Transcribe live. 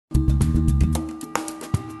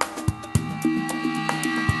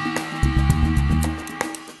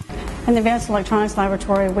In the Advanced Electronics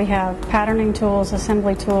Laboratory, we have patterning tools,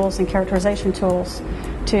 assembly tools, and characterization tools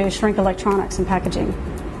to shrink electronics and packaging.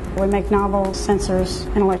 We make novel sensors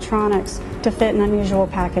and electronics to fit in unusual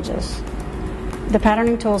packages. The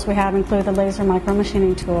patterning tools we have include the laser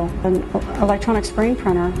micromachining tool, an electronic screen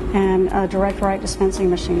printer, and a direct write dispensing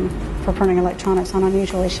machine for printing electronics on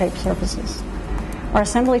unusually shaped surfaces. Our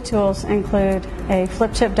assembly tools include a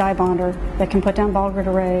flip-chip die bonder that can put down ball grid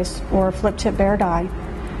arrays or flip-chip bare die,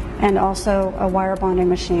 and also a wire bonding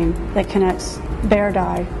machine that connects bare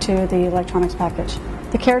die to the electronics package.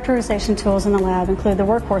 The characterization tools in the lab include the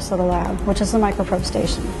workhorse of the lab, which is the microprobe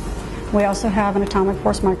station. We also have an atomic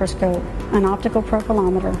force microscope, an optical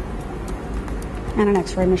profilometer, and an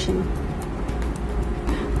X-ray machine.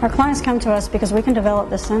 Our clients come to us because we can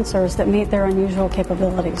develop the sensors that meet their unusual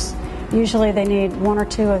capabilities. Usually they need one or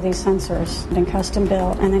two of these sensors and custom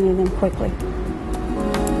built, and they need them quickly.